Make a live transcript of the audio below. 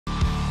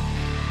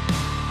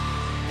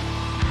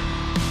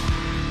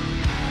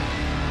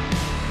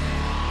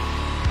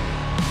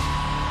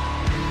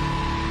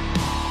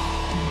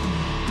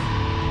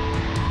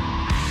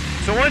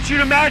you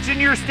to imagine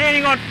you're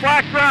standing on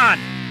flat ground.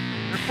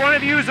 In front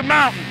of you is a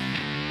mountain.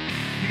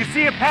 You can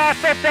see a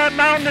path up that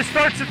mountain that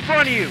starts in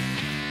front of you.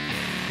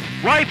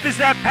 Life is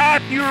that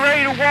path you're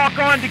ready to walk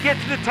on to get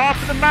to the top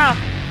of the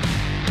mountain.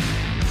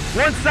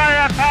 One side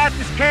of that path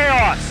is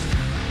chaos.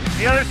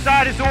 The other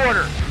side is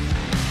order.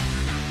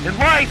 In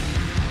life,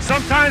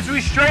 sometimes we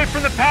stray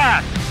from the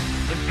path,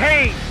 and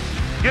pain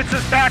gets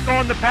us back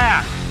on the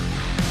path.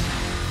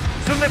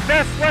 Some of the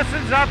best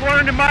lessons I've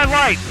learned in my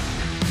life,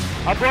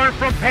 I've learned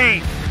from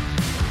pain.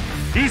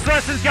 These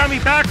lessons got me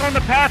back on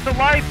the path of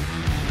life,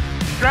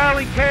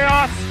 straddling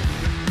chaos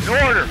and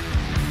order.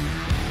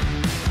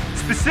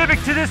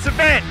 Specific to this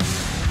event,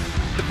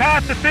 the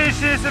path to finish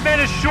this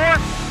event is short,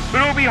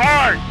 but it will be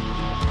hard.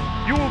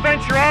 You will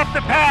venture off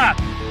the path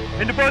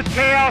into both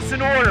chaos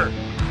and order.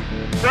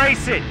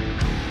 Embrace it.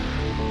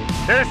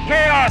 There's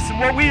chaos in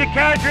what we the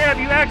Cadre have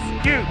you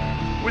execute.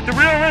 With the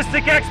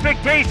realistic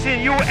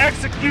expectation, you will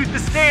execute the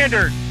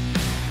standard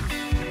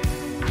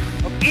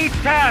of each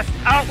task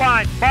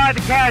outlined by the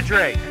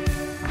Cadre.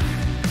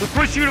 We'll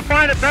push you to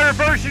find a better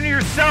version of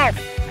yourself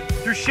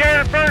through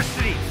shared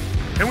adversity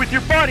and with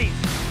your buddies,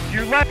 to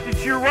your left and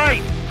to your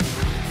right.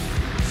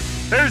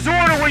 There's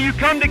order where you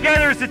come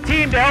together as a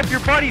team to help your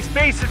buddies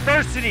face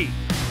adversity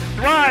and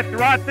thrive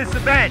throughout this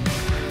event.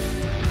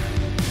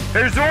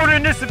 There's order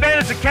in this event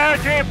as the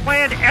Cadre have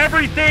planned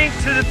everything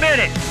to the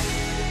minute.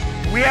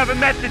 We have a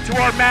method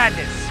to our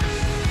madness.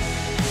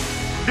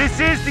 This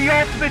is the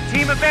ultimate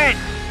team event.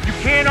 You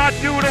cannot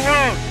do it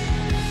alone.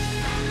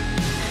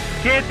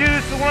 You can't do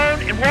this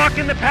alone, and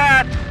walking the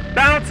path,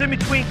 balancing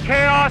between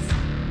chaos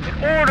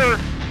and order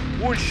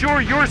will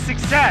ensure your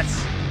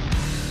success.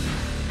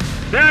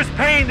 There is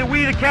pain that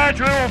we the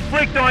Cadre will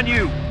inflict on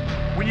you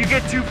when you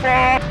get too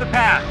far off the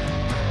path.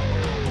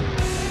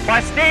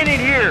 By standing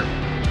here,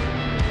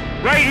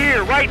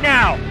 right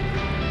now,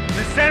 in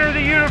the center of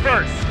the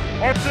universe,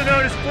 also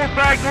known as Fort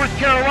Bragg, North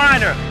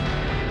Carolina,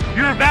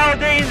 you're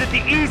validating that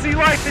the easy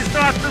life is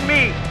not for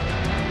me.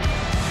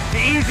 The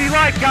easy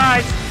life,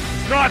 guys,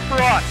 is not for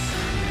us.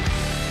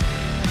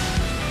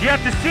 You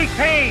have to seek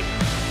pain.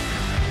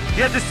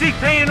 You have to seek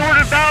pain in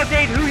order to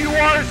validate who you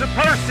are as a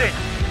person.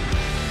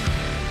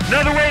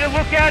 Another way to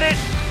look at it,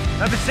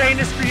 I've been saying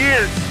this for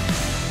years.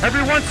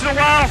 Every once in a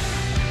while,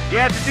 you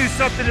have to do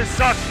something that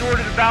sucks in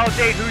order to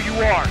validate who you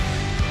are.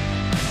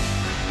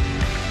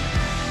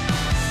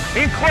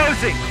 In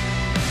closing,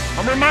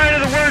 I'm reminded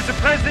of the words of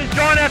President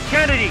John F.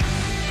 Kennedy,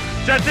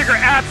 which I think are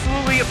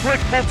absolutely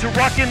applicable to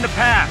rucking the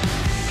path,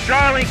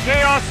 straddling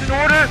chaos and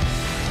order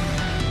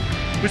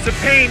with some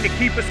pain to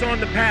keep us on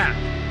the path.